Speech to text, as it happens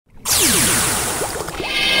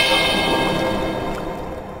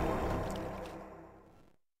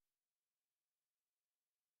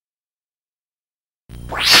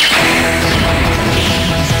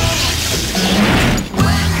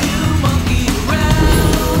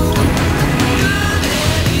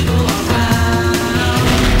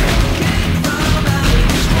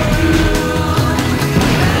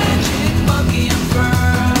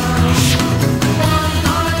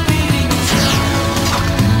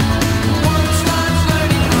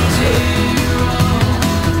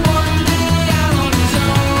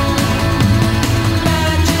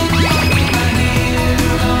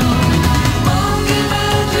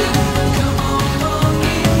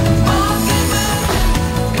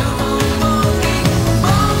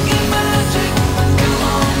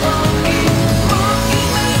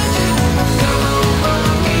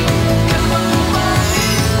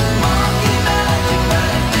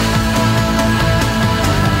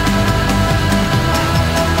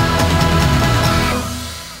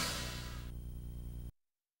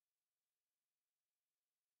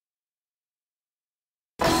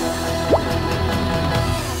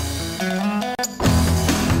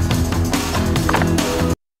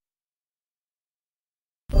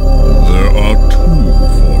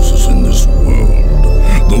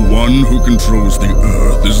controls the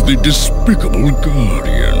Earth is the despicable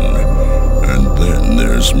Guardian. And then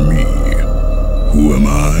there's me. Who am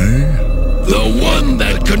I? The one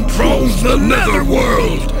that controls the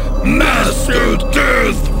Netherworld! Master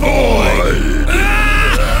Dearth Voyd!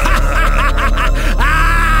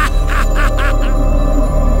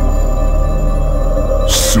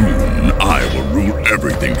 Soon I will rule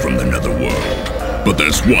everything from the Netherworld. But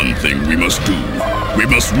there's one thing we must do. We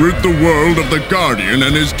must rid the world of the Guardian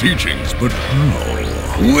and his teachings. But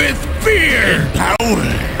how? With fear, power,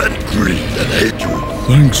 and greed and hatred.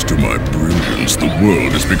 Thanks to my brilliance, the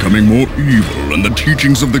world is becoming more evil, and the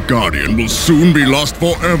teachings of the Guardian will soon be lost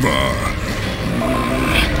forever.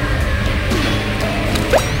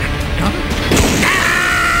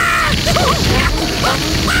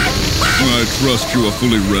 I trust you are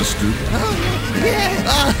fully rested.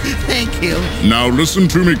 Thank you. Now listen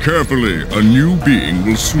to me carefully. A new being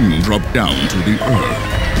will soon drop down to the Earth.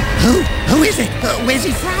 Who is it? Where's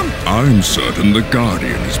he from? I'm certain the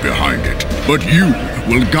Guardian is behind it. But you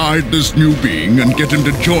will guide this new being and get him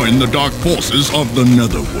to join the dark forces of the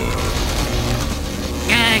Netherworld.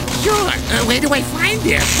 Sure. Where do I find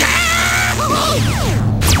him?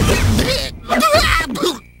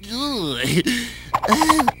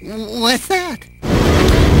 What's that?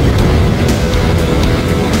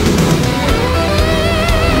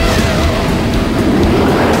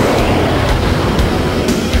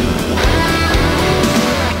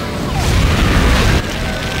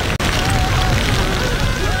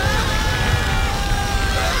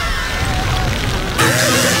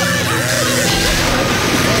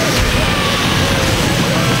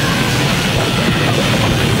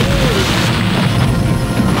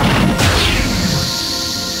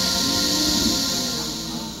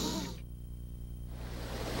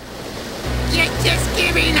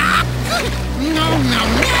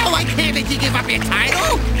 I can't let you give up your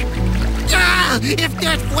title! If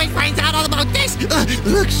Dearth Voyd finds out all about this...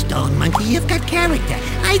 look, Stone Monkey, you've got character.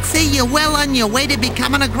 I'd say you're well on your way to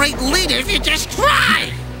becoming a great leader if you just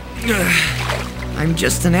try! I'm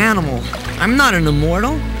just an animal. I'm not an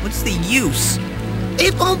immortal. What's the use?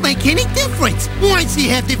 It won't make any difference. Once you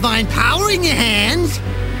have divine power in your hands...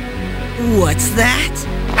 What's that?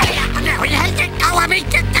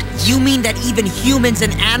 You mean that even humans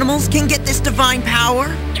and animals can get this divine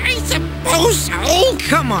power? I suppose so.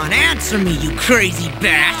 Come on, answer me, you crazy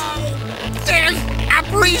bat. There's a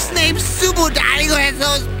priest named Subudai who has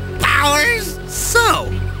those powers. So,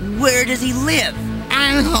 where does he live?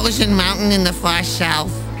 On Hosen Mountain in the far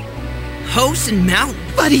south. Hosen Mountain?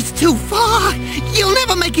 But it's too far. You'll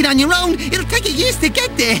never make it on your own. It'll take you years to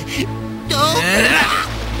get there.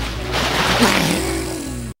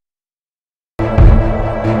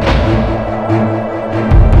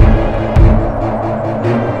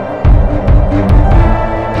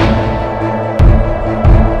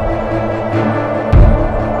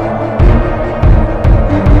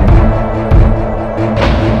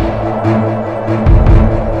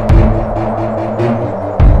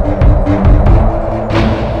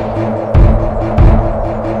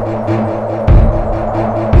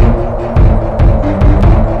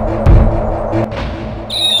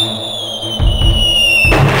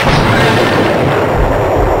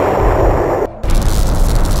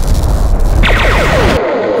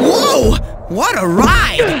 What a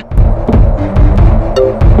ride!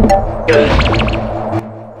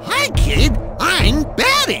 Hi, kid. I'm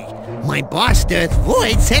Batty. My boss, Dearth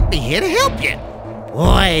Voyd, sent me here to help you.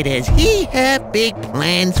 Boy, does he have big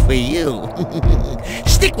plans for you.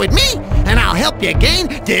 Stick with me, and I'll help you gain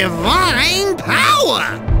divine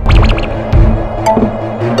power.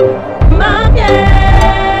 Monkey!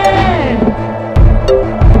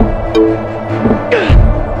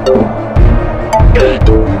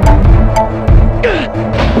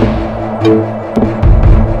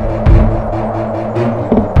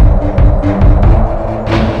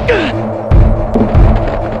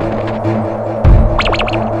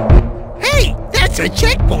 Hey, that's a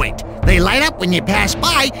checkpoint. They light up when you pass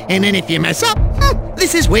by, and then if you mess up,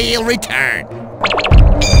 this is where you'll return.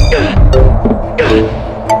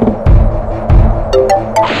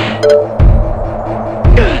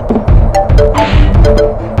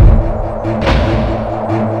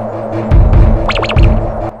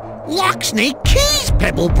 Lock snake keys,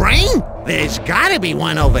 Pebble Brain. There's gotta be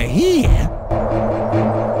one over here.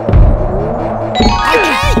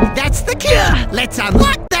 Okay, that's the key. Let's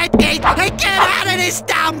unlock that gate and get out of this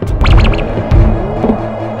dump.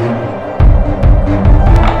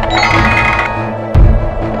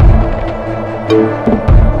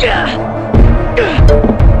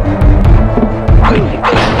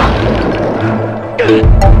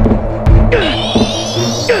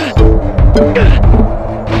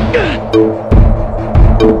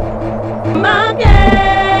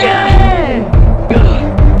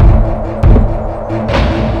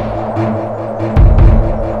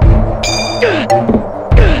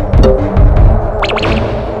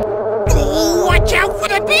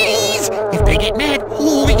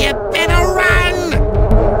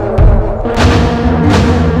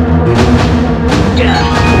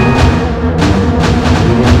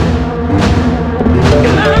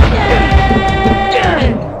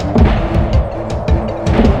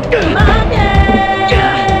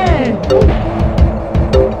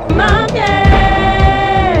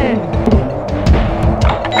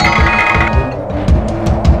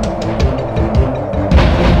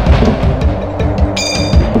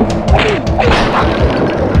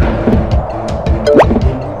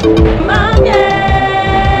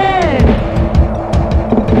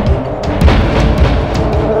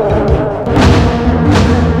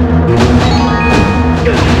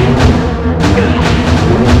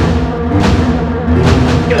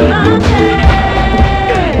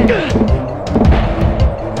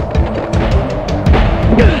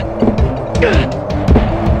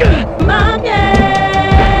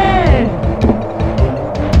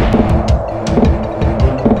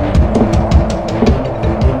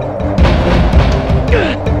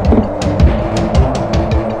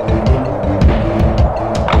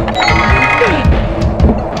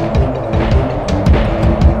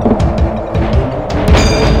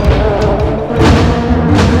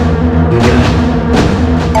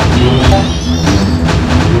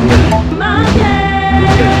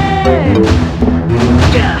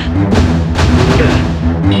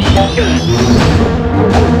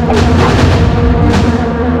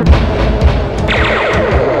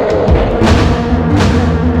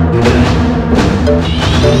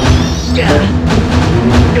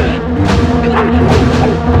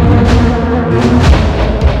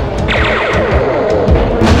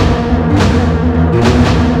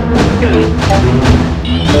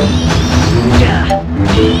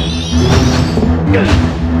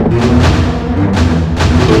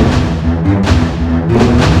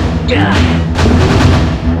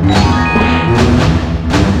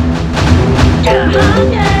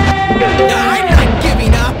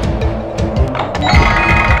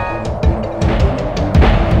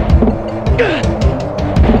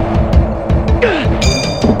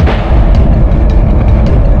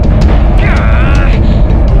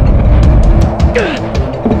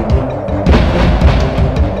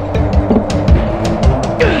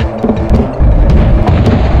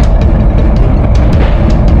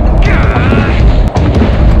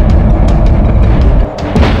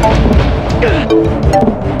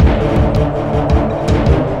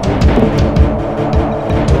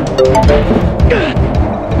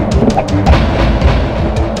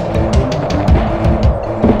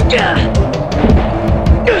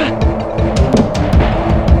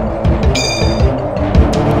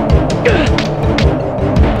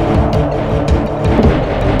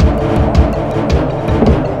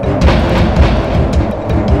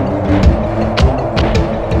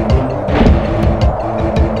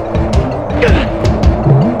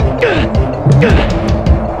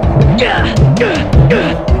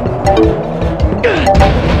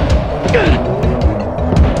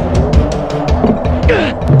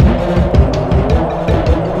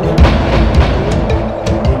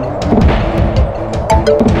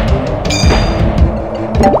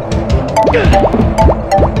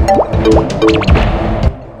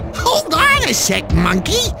 on a sec,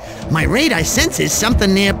 monkey. My radar senses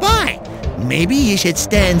something nearby. Maybe you should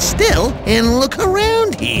stand still and look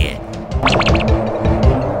around here.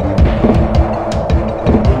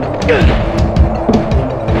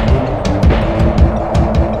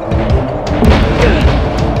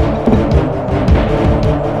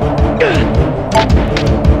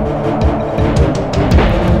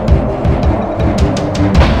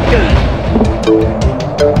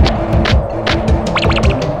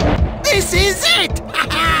 This is it!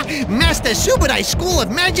 Master Subudai's School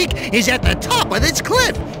of Magic is at the top of this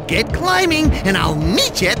cliff. Get climbing, and I'll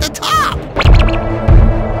meet you at the top.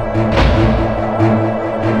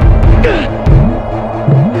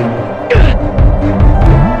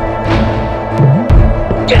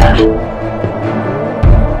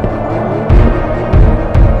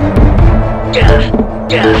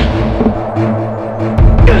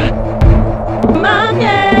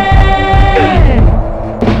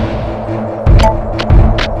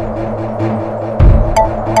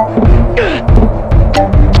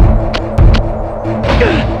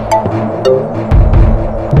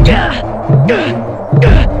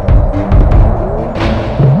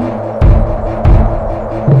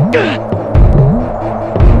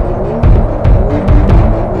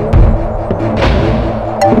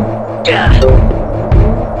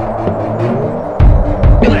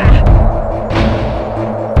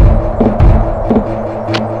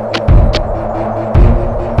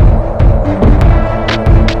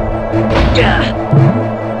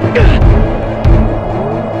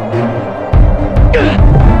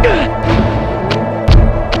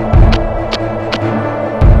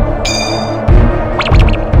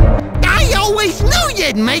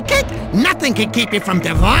 Make it? Nothing can keep you from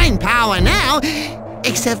divine power now,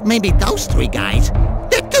 except maybe those three guys.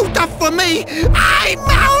 They're too tough for me. I'm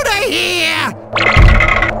out of here.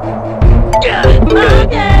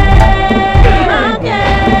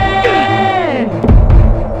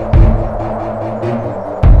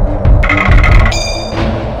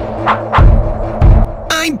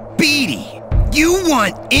 I'm Beatty. You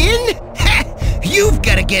want in? You've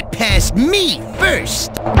got to get past me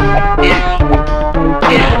first.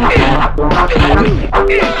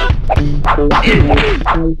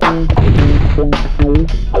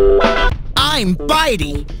 I'm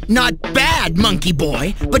Bitey. Not bad, monkey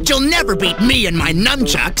boy, but you'll never beat me and my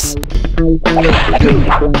nunchucks.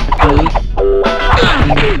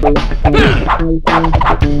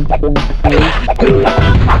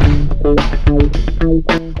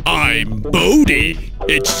 I'm Bodie.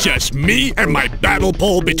 It's just me and my battle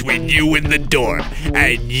pole between you and the door,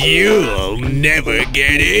 and you'll never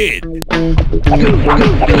get in.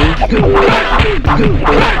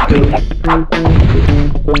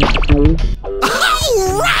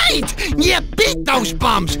 All right! You beat those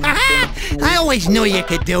bums! I always knew you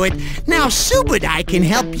could do it. Now Subudai can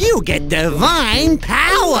help you get divine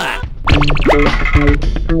power.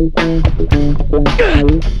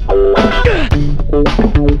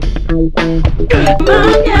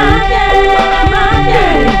 Monkey!